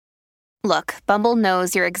Look, Bumble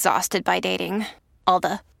knows you're exhausted by dating. All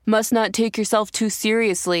the must not take yourself too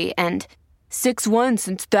seriously and 6'1"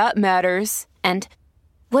 since that matters. And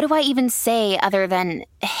what do I even say other than,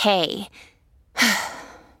 hey?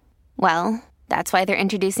 Well, that's why they're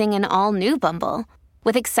introducing an all-new Bumble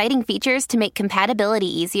with exciting features to make compatibility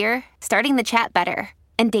easier, starting the chat better,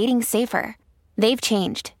 and dating safer. They've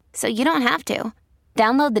changed, so you don't have to.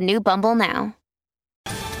 Download the new Bumble now.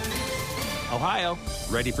 Ohio,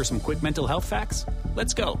 ready for some quick mental health facts?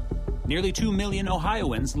 Let's go. Nearly 2 million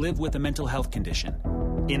Ohioans live with a mental health condition.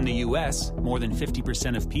 In the U.S., more than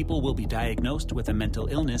 50% of people will be diagnosed with a mental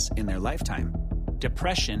illness in their lifetime.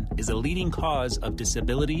 Depression is a leading cause of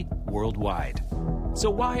disability worldwide. So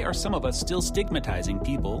why are some of us still stigmatizing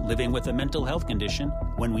people living with a mental health condition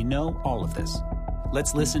when we know all of this?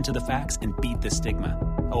 Let's listen to the facts and beat the stigma.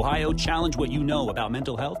 Ohio, challenge what you know about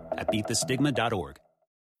mental health at beatthestigma.org.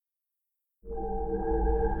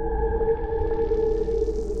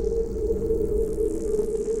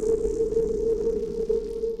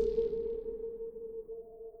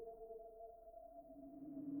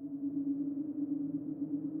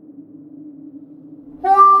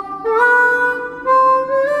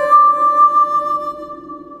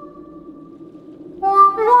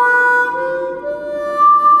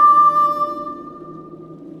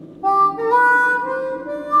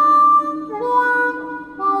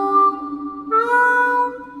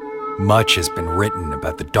 Much has been written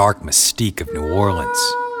about the dark mystique of New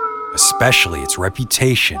Orleans, especially its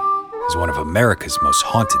reputation as one of America's most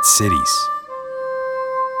haunted cities.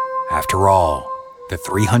 After all, the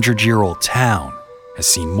 300-year-old town has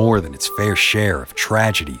seen more than its fair share of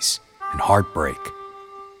tragedies and heartbreak.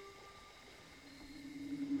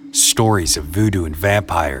 Stories of voodoo and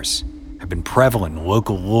vampires have been prevalent in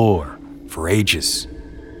local lore for ages,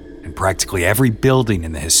 and practically every building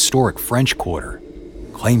in the historic French Quarter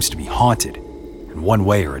claims to be haunted in one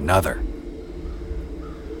way or another.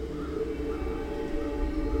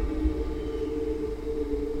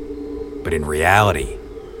 But in reality,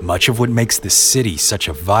 much of what makes this city such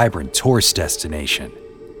a vibrant tourist destination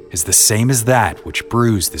is the same as that which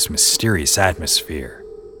brews this mysterious atmosphere.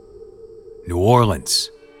 New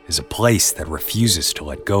Orleans is a place that refuses to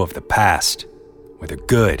let go of the past, whether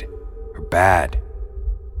good or bad.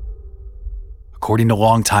 According to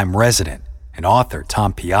longtime resident and author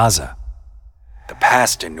Tom Piazza, the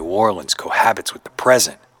past in New Orleans cohabits with the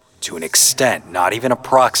present to an extent not even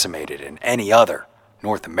approximated in any other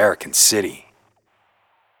North American city.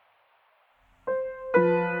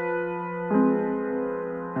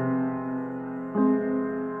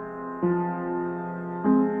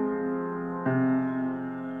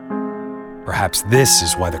 Perhaps this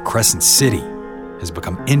is why the Crescent City has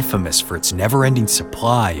become infamous for its never-ending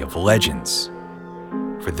supply of legends.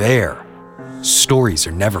 For there, stories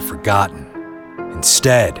are never forgotten.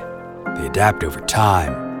 Instead, they adapt over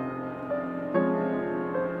time.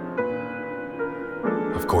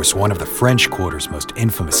 Of course, one of the French Quarter's most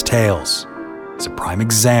infamous tales is a prime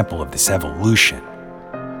example of this evolution.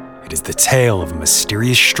 It is the tale of a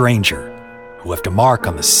mysterious stranger who left a mark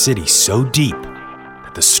on the city so deep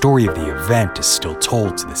that the story of the event is still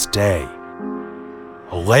told to this day.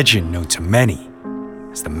 A legend known to many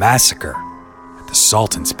as the massacre at the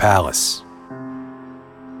Sultan's Palace.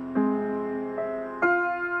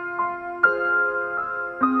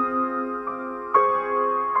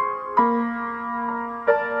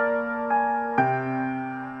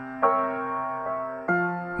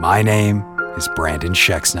 My name is Brandon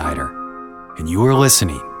Schexnayder, and you are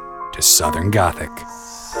listening to Southern Gothic.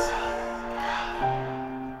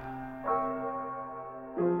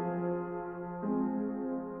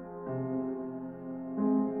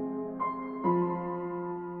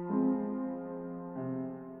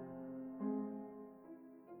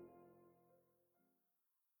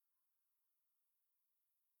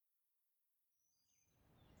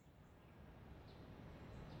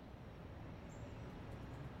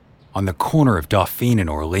 On the corner of Dauphine and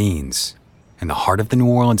Orleans, in the heart of the New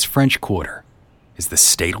Orleans French Quarter, is the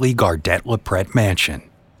stately Gardette-Laprette Mansion.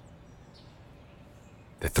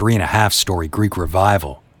 The 3.5-story Greek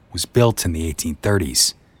Revival was built in the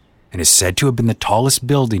 1830s and is said to have been the tallest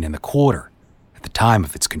building in the quarter at the time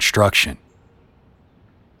of its construction.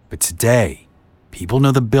 But today, people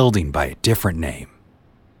know the building by a different name,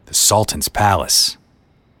 the Sultan's Palace.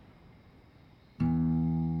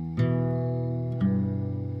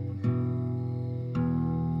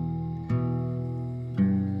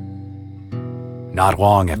 Not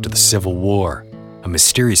long after the Civil War, a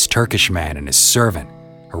mysterious Turkish man and his servant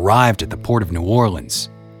arrived at the port of New Orleans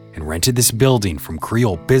and rented this building from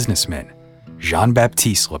Creole businessman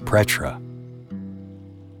Jean-Baptiste Lepretre.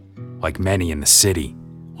 Like many in the city,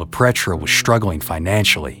 LaPretra was struggling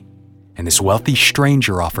financially, and this wealthy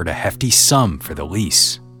stranger offered a hefty sum for the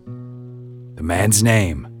lease. The man's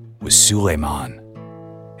name was Suleiman,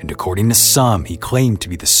 and according to some, he claimed to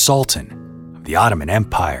be the Sultan of the Ottoman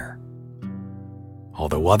Empire.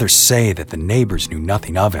 Although others say that the neighbors knew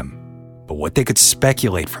nothing of him, but what they could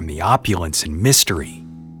speculate from the opulence and mystery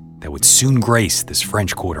that would soon grace this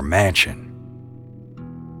French Quarter mansion.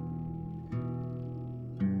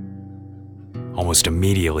 Almost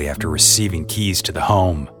immediately after receiving keys to the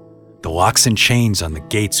home, the locks and chains on the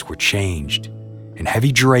gates were changed, and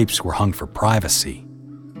heavy drapes were hung for privacy.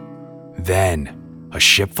 Then, a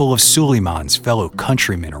ship full of Suleiman's fellow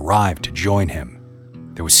countrymen arrived to join him.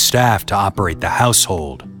 There was staff to operate the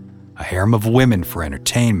household, a harem of women for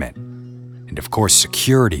entertainment, and of course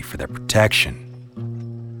security for their protection.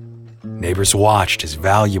 Neighbors watched as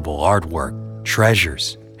valuable artwork,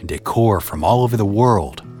 treasures, and decor from all over the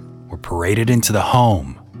world were paraded into the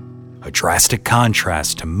home, a drastic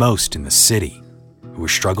contrast to most in the city who were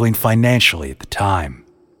struggling financially at the time.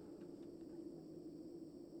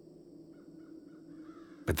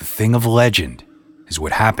 But the thing of legend is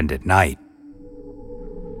what happened at night.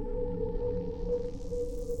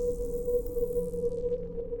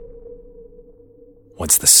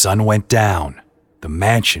 Once the sun went down, the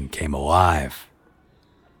mansion came alive.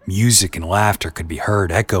 Music and laughter could be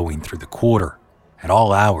heard echoing through the quarter at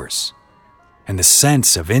all hours, and the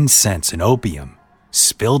scents of incense and opium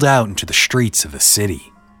spilled out into the streets of the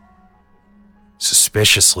city.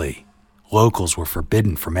 Suspiciously, locals were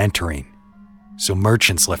forbidden from entering, so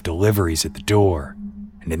merchants left deliveries at the door,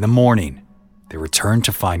 and in the morning, they returned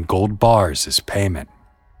to find gold bars as payment.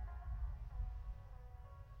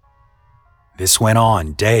 This went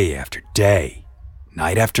on day after day,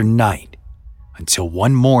 night after night, until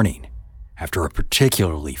one morning, after a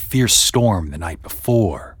particularly fierce storm the night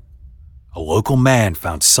before, a local man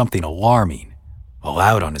found something alarming while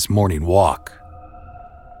out on his morning walk.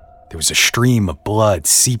 There was a stream of blood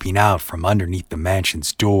seeping out from underneath the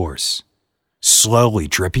mansion's doors, slowly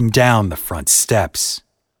dripping down the front steps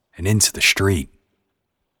and into the street.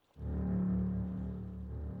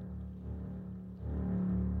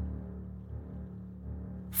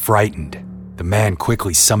 Frightened, the man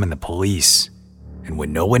quickly summoned the police, and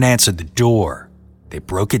when no one answered the door, they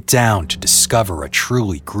broke it down to discover a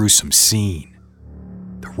truly gruesome scene.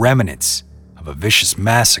 The remnants of a vicious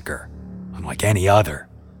massacre unlike any other.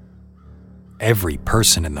 Every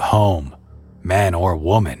person in the home, man or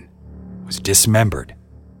woman, was dismembered,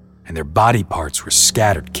 and their body parts were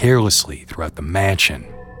scattered carelessly throughout the mansion.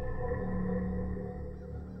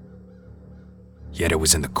 Yet it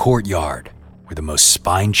was in the courtyard where the most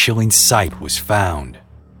spine-chilling sight was found.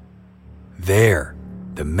 There,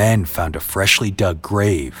 the men found a freshly dug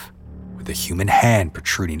grave with a human hand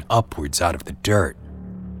protruding upwards out of the dirt,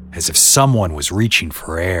 as if someone was reaching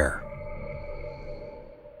for air.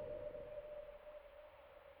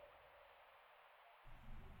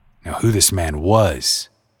 Now, who this man was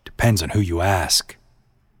depends on who you ask,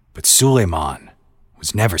 but Suleiman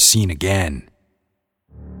was never seen again.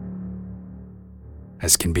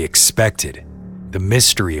 As can be expected, the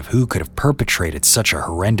mystery of who could have perpetrated such a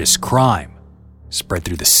horrendous crime spread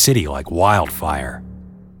through the city like wildfire.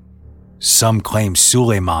 Some claim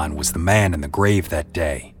Suleiman was the man in the grave that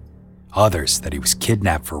day, others that he was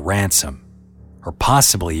kidnapped for ransom, or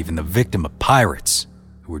possibly even the victim of pirates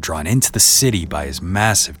who were drawn into the city by his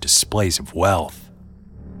massive displays of wealth.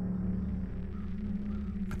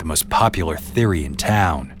 But the most popular theory in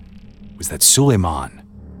town was that Suleiman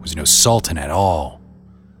was no sultan at all.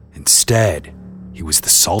 Instead, he was the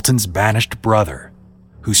sultan's banished brother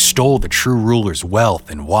who stole the true ruler's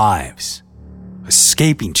wealth and wives,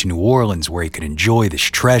 escaping to New Orleans where he could enjoy this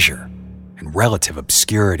treasure in relative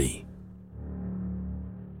obscurity.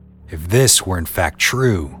 If this were in fact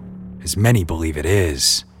true, as many believe it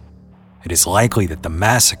is likely that the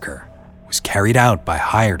massacre was carried out by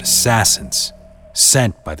hired assassins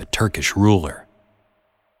sent by the Turkish ruler.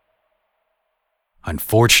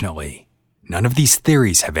 Unfortunately, none of these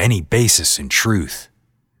theories have any basis in truth,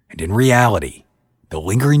 and in reality, the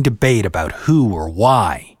lingering debate about who or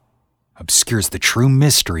why obscures the true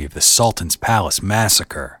mystery of the Sultan's Palace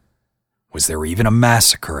massacre. Was there even a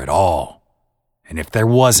massacre at all? And if there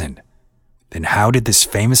wasn't, then how did this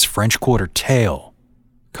famous French Quarter tale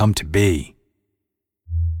come to be?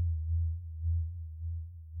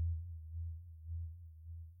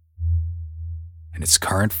 In its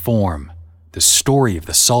current form, the story of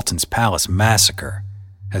the Sultan's Palace massacre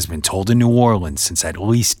has been told in New Orleans since at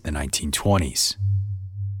least the 1920s.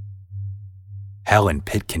 Helen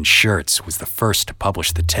Pitkin Schertz was the first to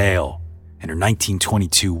publish the tale, in her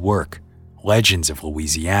 1922 work, Legends of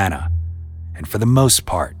Louisiana, and for the most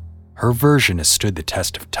part, her version has stood the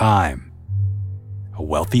test of time. A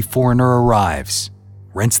wealthy foreigner arrives,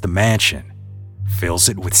 rents the mansion, fills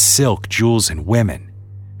it with silk, jewels, and women,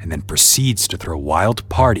 and then proceeds to throw wild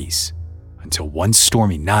parties until one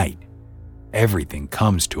stormy night, everything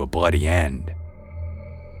comes to a bloody end.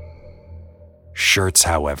 Schertz,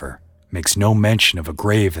 however, makes no mention of a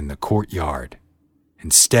grave in the courtyard.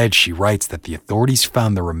 Instead, she writes that the authorities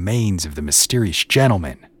found the remains of the mysterious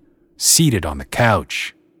gentleman seated on the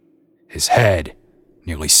couch, his head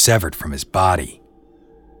nearly severed from his body.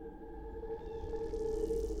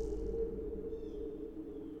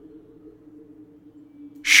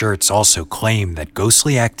 Schertz also claimed that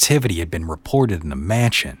ghostly activity had been reported in the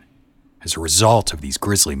mansion as a result of these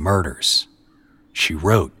grisly murders. She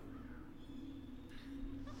wrote,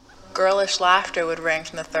 "Girlish laughter would ring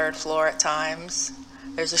from the third floor at times.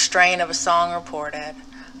 There's a strain of a song reported,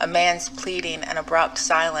 a man's pleading and abrupt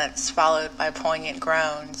silence followed by poignant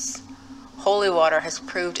groans. Holy water has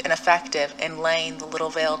proved ineffective in laying the little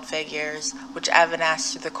veiled figures which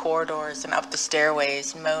evanesce through the corridors and up the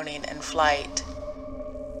stairways, moaning in flight."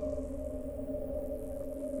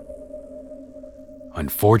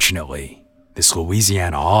 Unfortunately, this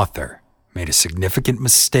Louisiana author made a significant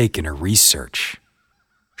mistake in her research.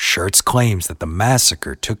 Schertz claims that the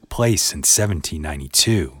massacre took place in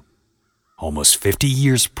 1792, almost 50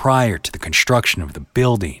 years prior to the construction of the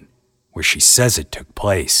building where she says it took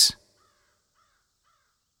place.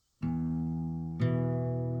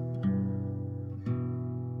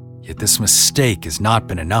 Yet this mistake has not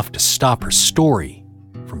been enough to stop her story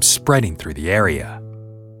from spreading through the area,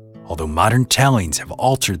 although modern tellings have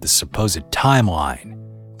altered the supposed timeline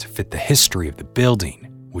to fit the history of the building,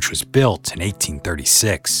 which was built in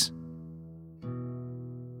 1836.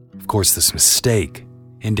 Of course, this mistake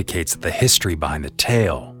indicates that the history behind the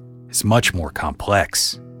tale is much more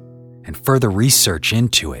complex, and further research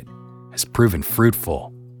into it has proven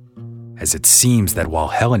fruitful, as it seems that while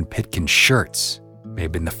Helen Pitkin Schertz may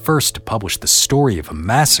have been the first to publish the story of a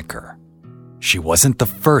massacre, she wasn't the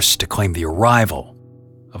first to claim the arrival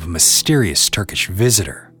of a mysterious Turkish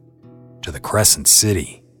visitor to the Crescent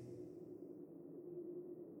City.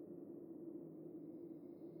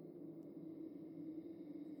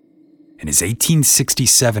 In his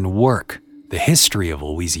 1867 work, The History of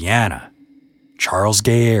Louisiana, Charles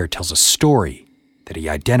Gaillard tells a story that he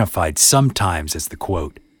identified sometimes as the,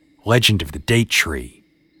 quote, legend of the date tree,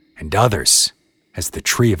 and others as the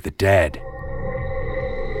tree of the dead.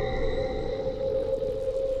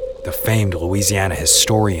 The famed Louisiana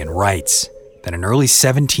historian writes that in early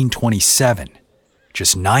 1727,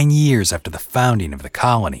 just 9 years after the founding of the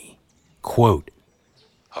colony, quote,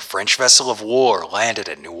 a French vessel of war landed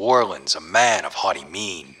at New Orleans a man of haughty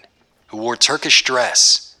mien, who wore Turkish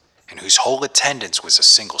dress and whose whole attendance was a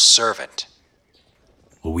single servant.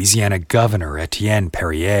 Louisiana Governor Etienne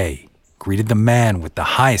Perrier greeted the man with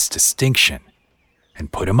the highest distinction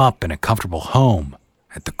and put him up in a comfortable home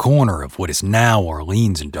at the corner of what is now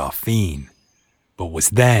Orleans and Dauphine, but was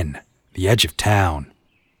then the edge of town.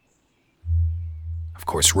 Of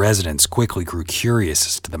course, residents quickly grew curious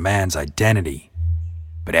as to the man's identity,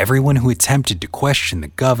 but everyone who attempted to question the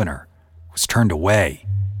governor was turned away,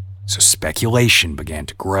 so speculation began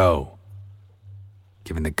to grow.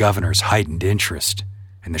 Given the governor's heightened interest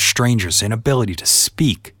and the stranger's inability to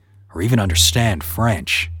speak or even understand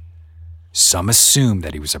French, some assumed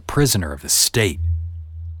that he was a prisoner of the state,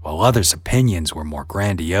 while others' opinions were more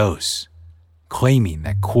grandiose, claiming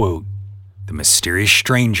that, quote, the mysterious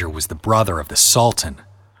stranger was the brother of the Sultan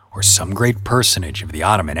or some great personage of the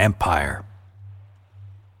Ottoman Empire.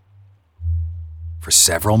 For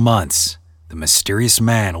several months, the mysterious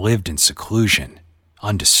man lived in seclusion,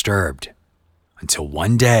 undisturbed, until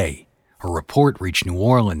one day, a report reached New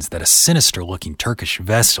Orleans that a sinister-looking Turkish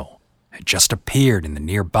vessel had just appeared in the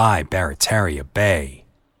nearby Barataria Bay.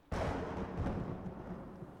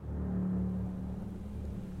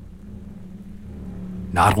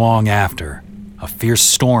 Not long after, a fierce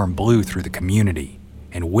storm blew through the community,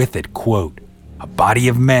 and with it, quote, a body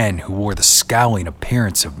of men who wore the scowling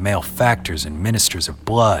appearance of malefactors and ministers of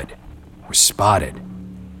blood were spotted.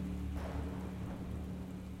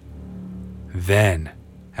 Then,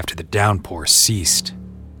 after the downpour ceased,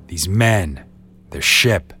 these men, their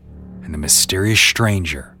ship, and the mysterious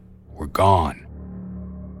stranger were gone.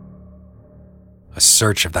 A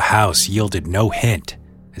search of the house yielded no hint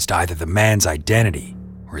as to either the man's identity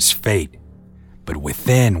or his fate, but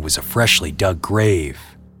within was a freshly dug grave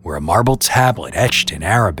where a marble tablet etched in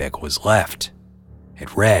Arabic was left.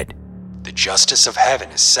 It read, "The justice of heaven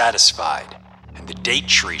is satisfied, and the date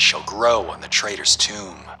tree shall grow on the traitor's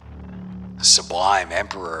tomb. The sublime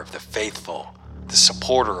emperor of the faithful, the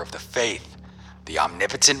supporter of the faith, the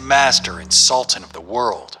omnipotent master and sultan of the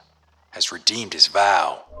world, has redeemed his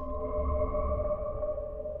vow.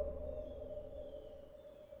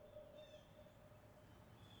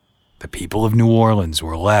 The people of New Orleans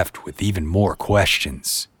were left with even more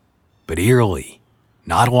questions. But eerily,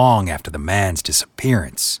 not long after the man's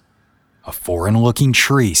disappearance, a foreign-looking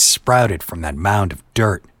tree sprouted from that mound of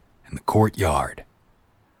dirt in the courtyard.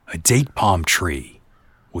 A date palm tree,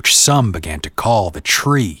 which some began to call the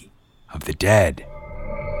Tree of the Dead.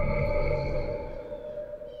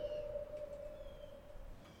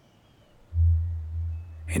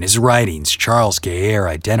 In his writings, Charles Gaillard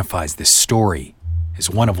identifies this story as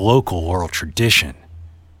one of local oral tradition,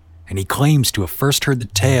 and he claims to have first heard the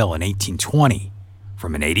tale in 1820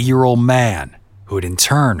 from an 80-year-old man who had in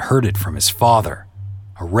turn heard it from his father,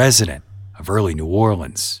 a resident of early New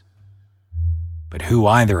Orleans. But who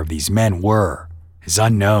either of these men were is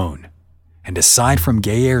unknown, and aside from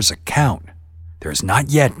Gaillard's account, there has not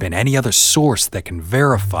yet been any other source that can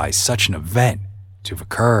verify such an event to have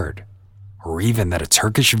occurred, or even that a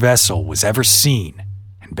Turkish vessel was ever seen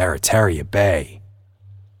in Barataria Bay.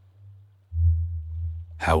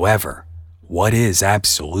 However, what is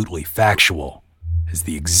absolutely factual is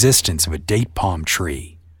the existence of a date palm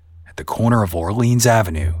tree at the corner of Orleans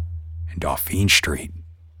Avenue and Dauphine Street.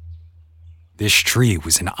 This tree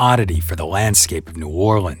was an oddity for the landscape of New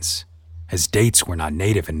Orleans, as dates were not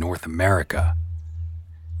native in North America.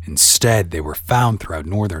 Instead, they were found throughout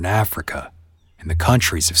northern Africa and the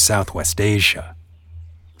countries of Southwest Asia,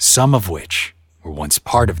 some of which were once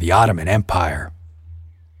part of the Ottoman Empire.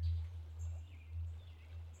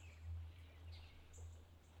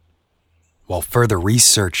 While further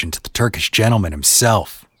research into the Turkish gentleman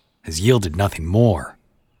himself has yielded nothing more,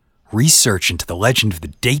 research into the legend of the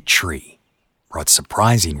date tree brought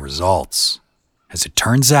surprising results. As it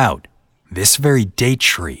turns out, this very date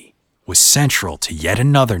tree was central to yet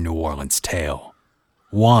another New Orleans tale,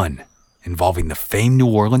 one involving the famed New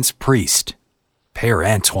Orleans priest, Père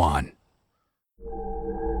Antoine.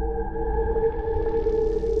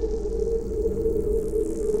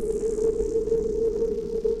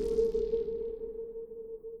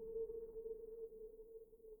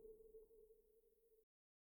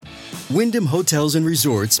 Wyndham Hotels &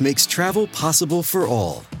 Resorts makes travel possible for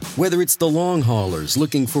all. Whether it's the long haulers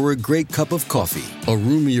looking for a great cup of coffee, a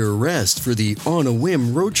roomier rest for the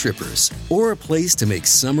on-a-whim road trippers, or a place to make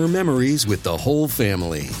summer memories with the whole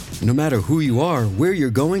family. No matter who you are, where you're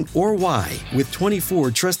going, or why, with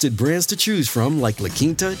 24 trusted brands to choose from like La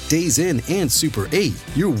Quinta, Days Inn, and Super 8,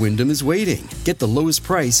 your Wyndham is waiting. Get the lowest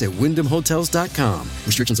price at WyndhamHotels.com.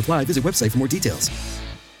 Restrictions apply. Visit website for more details.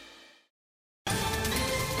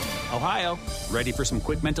 Ohio, ready for some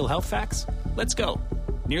quick mental health facts? Let's go.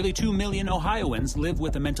 Nearly 2 million Ohioans live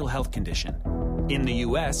with a mental health condition. In the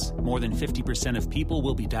U.S., more than 50% of people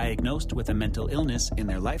will be diagnosed with a mental illness in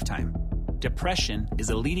their lifetime. Depression is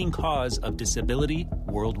a leading cause of disability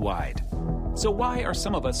worldwide. So why are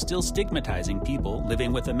some of us still stigmatizing people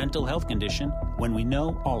living with a mental health condition when we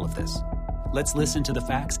know all of this? Let's listen to the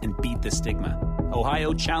facts and beat the stigma.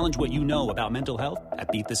 Ohio, challenge what you know about mental health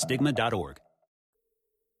at beatthestigma.org.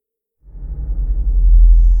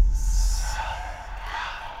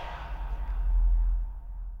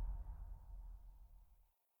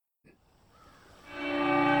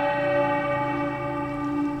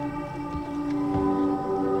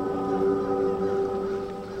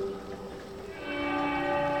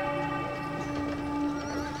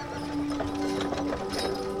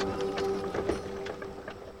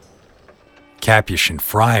 Capuchin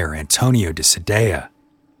friar Antonio de Sadea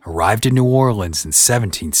arrived in New Orleans in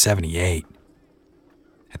 1778.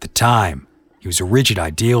 At the time, he was a rigid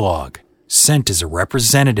ideologue sent as a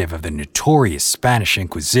representative of the notorious Spanish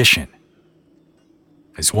Inquisition.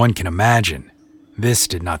 As one can imagine, this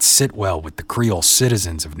did not sit well with the Creole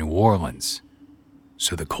citizens of New Orleans,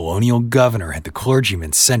 so the colonial governor had the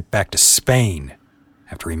clergyman sent back to Spain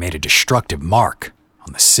after he made a destructive mark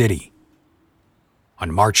on the city.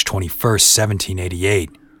 On March 21, 1788,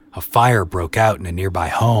 a fire broke out in a nearby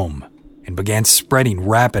home and began spreading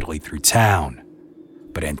rapidly through town.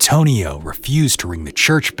 But Antonio refused to ring the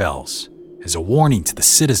church bells as a warning to the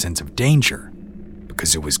citizens of danger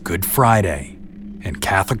because it was Good Friday and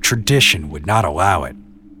Catholic tradition would not allow it.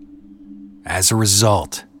 As a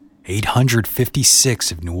result,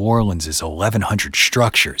 856 of New Orleans' 1,100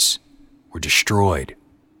 structures were destroyed.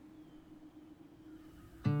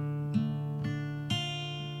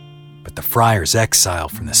 But the friar's exile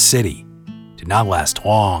from the city did not last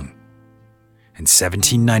long. In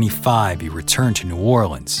 1795, he returned to New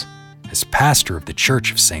Orleans as pastor of the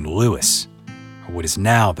Church of St. Louis, or what is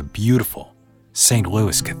now the beautiful St.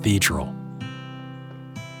 Louis Cathedral.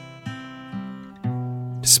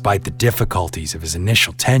 Despite the difficulties of his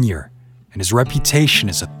initial tenure and his reputation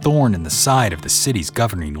as a thorn in the side of the city's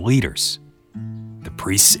governing leaders, the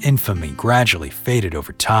priest's infamy gradually faded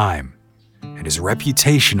over time, and his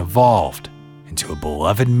reputation evolved into a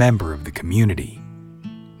beloved member of the community,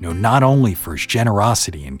 known not only for his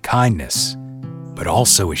generosity and kindness, but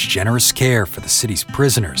also his generous care for the city's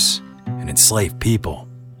prisoners and enslaved people.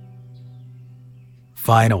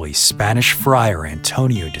 Finally, Spanish friar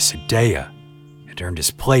Antonio de Sedea had earned his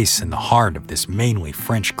place in the heart of this mainly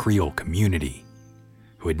French Creole community,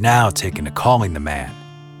 who had now taken to calling the man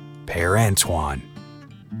Père Antoine.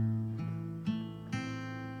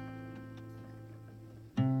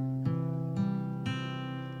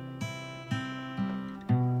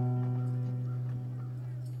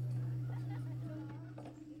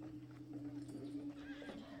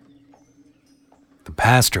 The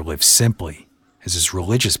pastor lived simply, as his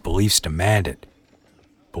religious beliefs demanded.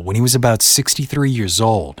 But when he was about 63 years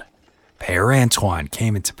old, Père Antoine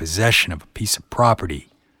came into possession of a piece of property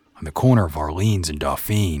on the corner of Orleans and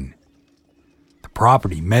Dauphine. The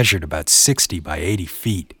property measured about 60 by 80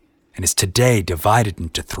 feet and is today divided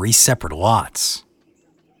into 3 separate lots.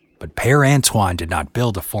 But Père Antoine did not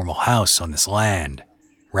build a formal house on this land.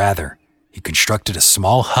 Rather, he constructed a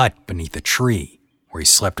small hut beneath a tree where he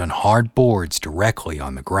slept on hard boards directly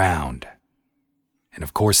on the ground. And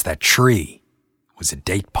of course, that tree was a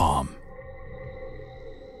date palm.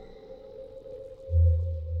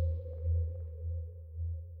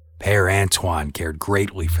 Père Antoine cared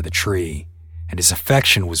greatly for the tree, and his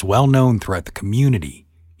affection was well known throughout the community,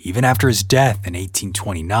 even after his death in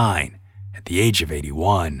 1829 at the age of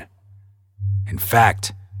 81. In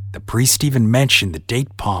fact, the priest even mentioned the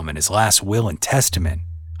date palm in his last will and testament,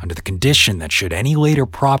 under the condition that should any later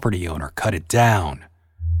property owner cut it down,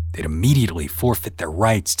 they'd immediately forfeit their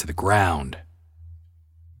rights to the ground.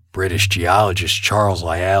 British geologist Charles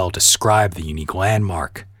Lyell described the unique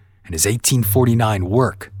landmark in his 1849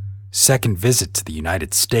 work, Second Visit to the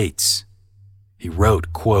United States. He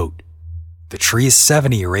wrote, quote, "The tree is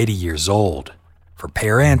 70 or 80 years old. For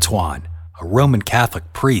Père Antoine, a Roman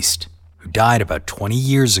Catholic priest who died about 20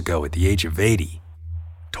 years ago at the age of 80,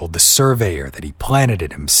 told the surveyor that he planted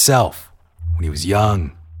it himself when he was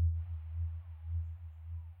young."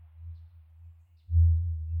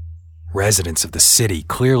 Residents of the city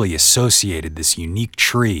clearly associated this unique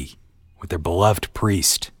tree with their beloved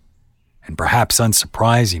priest, and perhaps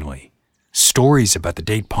unsurprisingly, stories about the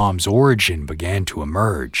date palm's origin began to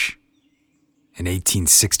emerge. In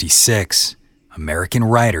 1866, American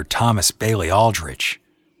writer Thomas Bailey Aldrich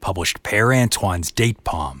published Père Antoine's Date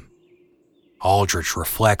Palm. Aldrich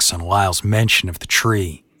reflects on Lyell's mention of the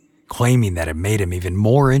tree, claiming that it made him even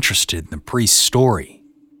more interested in the priest's story.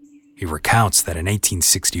 He recounts that in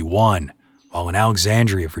 1861, while in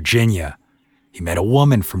Alexandria, Virginia, he met a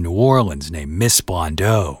woman from New Orleans named Miss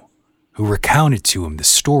Blondeau, who recounted to him the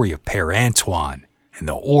story of Père Antoine and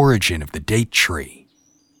the origin of the date tree.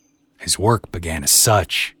 His work began as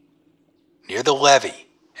such. "Near the levee,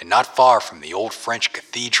 and not far from the old French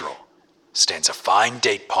cathedral, stands a fine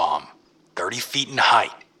date palm, 30 feet in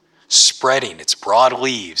height, spreading its broad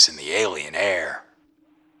leaves in the alien air."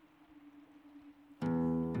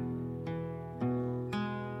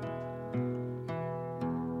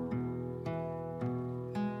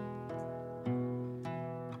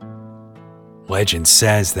 Legend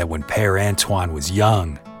says that when Père Antoine was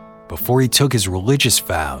young, before he took his religious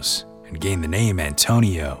vows and gained the name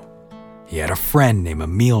Antonio, he had a friend named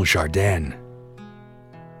Émile Jardin.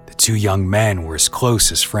 The 2 young men were as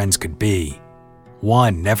close as friends could be,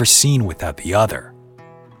 one never seen without the other.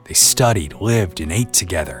 They studied, lived, and ate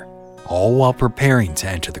together, all while preparing to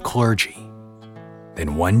enter the clergy.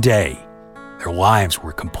 Then one day, their lives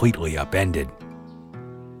were completely upended.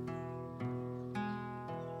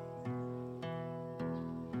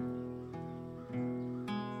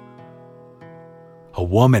 A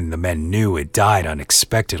woman the men knew had died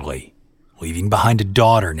unexpectedly, leaving behind a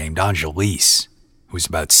daughter named Angelise, who was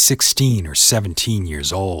about 16 or 17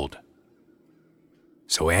 years old.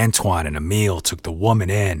 So Antoine and Émile took the woman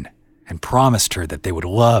in and promised her that they would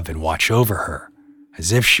love and watch over her,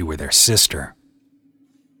 as if she were their sister.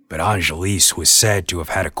 But Angelise was said to have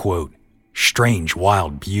had a, quote, "strange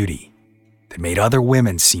wild beauty" that made other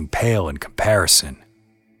women seem pale in comparison.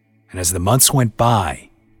 And as the months went by,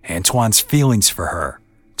 Antoine's feelings for her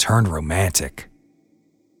turned romantic.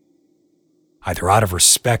 Either out of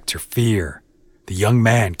respect or fear, the young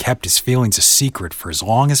man kept his feelings a secret for as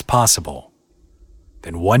long as possible,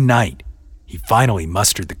 Then one night, he finally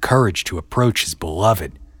mustered the courage to approach his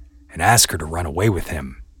beloved and ask her to run away with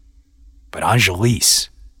him. But Angelise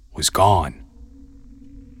was gone.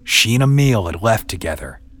 She and Emile had left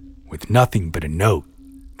together with nothing but a note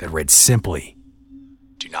that read simply,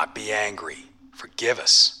 "Do not be angry. Forgive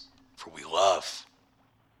us, for we love."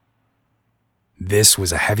 This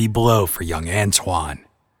was a heavy blow for young Antoine,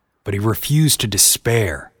 but he refused to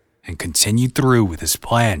despair and continued through with his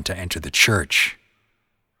plan to enter the church.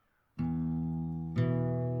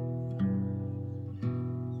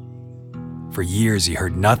 For years, he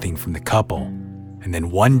heard nothing from the couple, and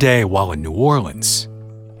then one day while in New Orleans,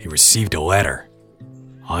 he received a letter.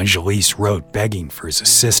 Angelise wrote begging for his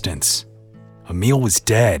assistance. Emile was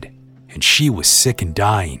dead, and she was sick and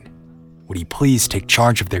dying. Would he please take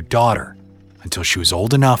charge of their daughter until she was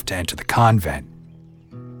old enough to enter the convent?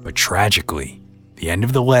 But tragically, the end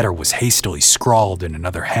of the letter was hastily scrawled in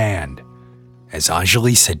another hand, as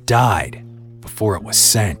Angelise had died before it was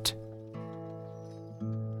sent.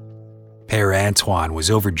 Père Antoine was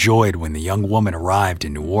overjoyed when the young woman arrived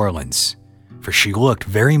in New Orleans, for she looked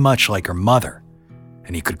very much like her mother,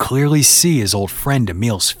 and he could clearly see his old friend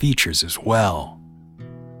Emile's features as well.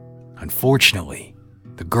 Unfortunately,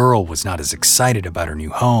 the girl was not as excited about her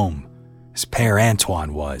new home as Père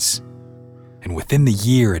Antoine was, and within the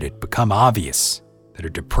year it had become obvious that her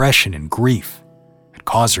depression and grief had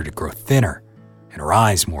caused her to grow thinner and her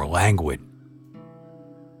eyes more languid.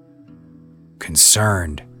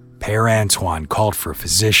 Concerned, Père Antoine called for a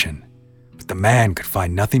physician, but the man could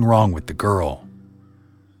find nothing wrong with the girl.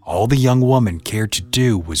 All the young woman cared to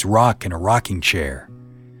do was rock in a rocking chair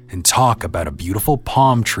and talk about a beautiful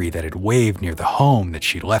palm tree that had waved near the home that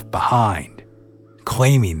she'd left behind,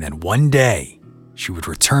 claiming that one day she would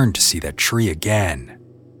return to see that tree again.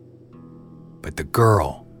 But the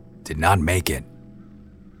girl did not make it.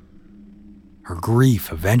 Her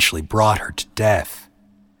grief eventually brought her to death,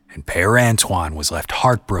 and Père Antoine was left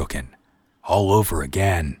heartbroken all over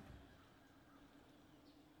again.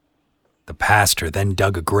 The pastor then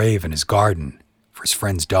dug a grave in his garden for his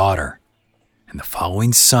friend's daughter, and the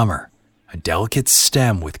following summer, a delicate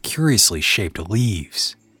stem with curiously shaped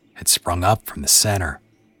leaves had sprung up from the center.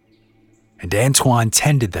 And Antoine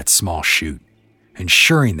tended that small shoot,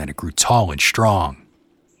 ensuring that it grew tall and strong.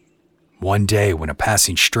 One day, when a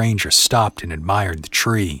passing stranger stopped and admired the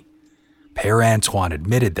tree, Père Antoine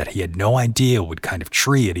admitted that he had no idea what kind of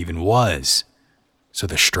tree it even was, so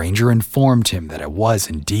the stranger informed him that it was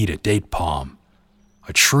indeed a date palm,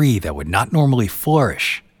 a tree that would not normally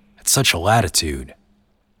flourish at such a latitude.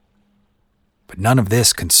 But none of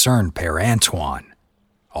this concerned Père Antoine.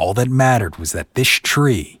 All that mattered was that this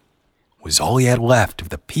tree was all he had left of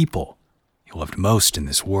the people he loved most in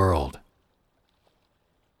this world.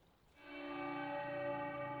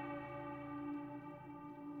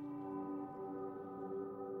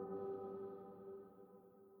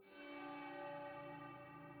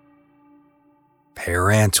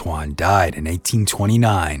 Père Antoine died in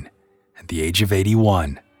 1829 at the age of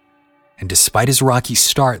 81, and despite his rocky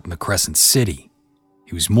start in the Crescent City,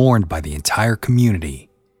 he was mourned by the entire community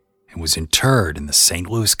and was interred in the St.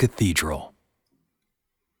 Louis Cathedral.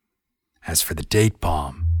 As for the date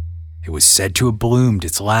palm, it was said to have bloomed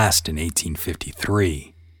its last in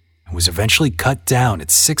 1853 and was eventually cut down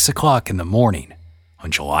at 6 o'clock in the morning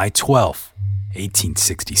on July 12,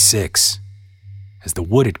 1866, as the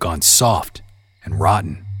wood had gone soft and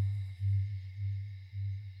rotten.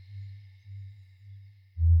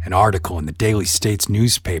 An article in the Daily States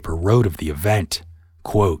newspaper wrote of the event,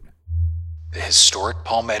 quote, "The historic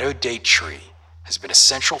palmetto date tree has been a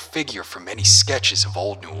central figure for many sketches of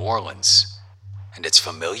old New Orleans, and its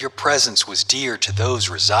familiar presence was dear to those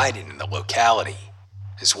residing in the locality,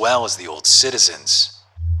 as well as the old citizens,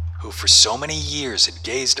 who for so many years had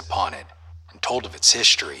gazed upon it and told of its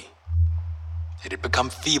history. It had become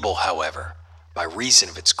feeble, however, by reason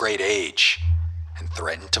of its great age, and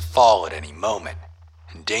threatened to fall at any moment,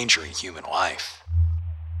 endangering human life.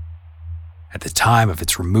 At the time of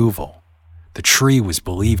its removal, the tree was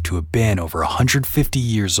believed to have been over 150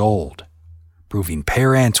 years old, proving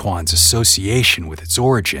Père Antoine's association with its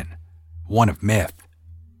origin one of myth.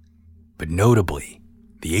 But notably,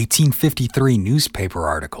 the 1853 newspaper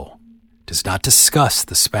article does not discuss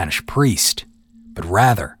the Spanish priest, but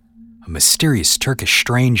rather a mysterious Turkish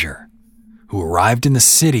stranger who arrived in the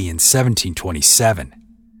city in 1727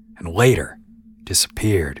 and later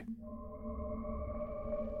disappeared.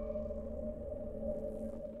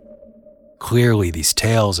 Clearly, these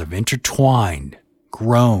tales have intertwined,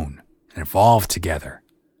 grown, and evolved together,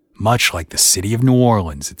 much like the city of New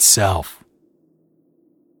Orleans itself.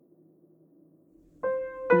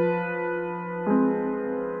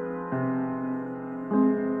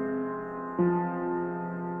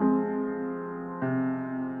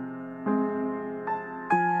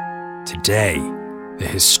 Today, the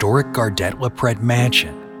historic Gardette-Laprette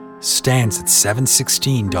Mansion stands at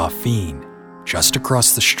 716 Dauphine, just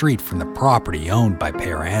across the street from the property owned by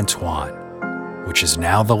Père Antoine, which is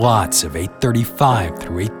now the lots of 835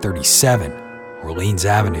 through 837 Orleans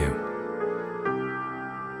Avenue.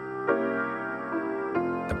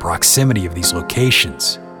 The proximity of these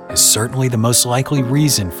locations is certainly the most likely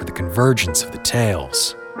reason for the convergence of the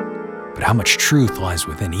tales, but how much truth lies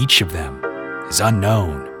within each of them is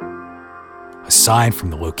unknown. Aside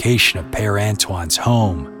from the location of Père Antoine's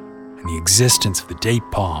home and the existence of the date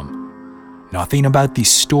palm, nothing about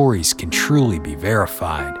these stories can truly be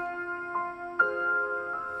verified.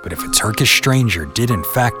 But if a Turkish stranger did in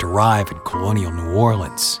fact arrive in colonial New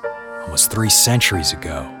Orleans almost 3 centuries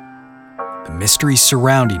ago, the mystery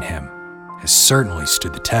surrounding him has certainly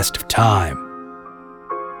stood the test of time.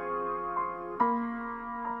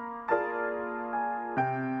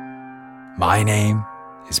 My name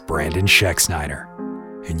is Brandon Schexnayder,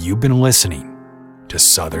 and you've been listening to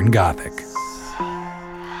Southern Gothic.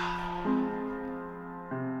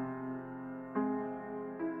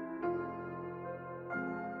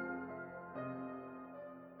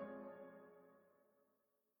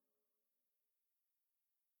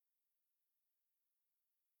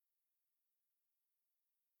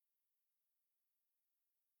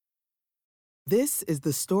 This is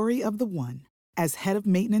the story of the one. As head of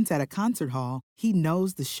maintenance at a concert hall, he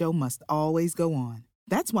knows the show must always go on.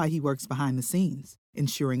 That's why he works behind the scenes,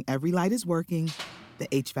 ensuring every light is working, the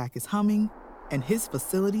HVAC is humming, and his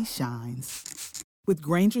facility shines. With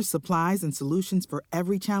Grainger's supplies and solutions for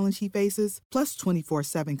every challenge he faces, plus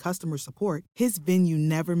 24/7 customer support, his venue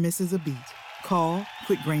never misses a beat. Call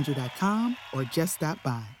quickgrainger.com or just stop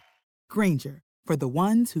by. Grainger, for the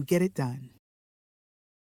ones who get it done.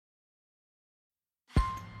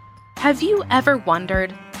 Have you ever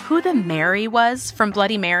wondered who the Mary was from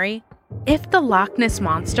Bloody Mary? If the Loch Ness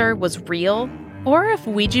Monster was real, or if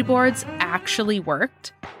Ouija boards actually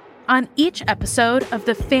worked? On each episode of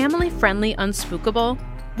the family-friendly Unspookable,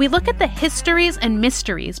 we look at the histories and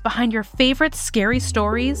mysteries behind your favorite scary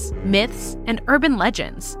stories, myths, and urban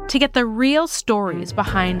legends to get the real stories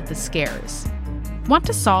behind the scares. Want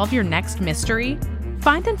to solve your next mystery?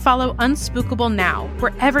 Find and follow Unspookable now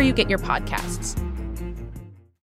wherever you get your podcasts.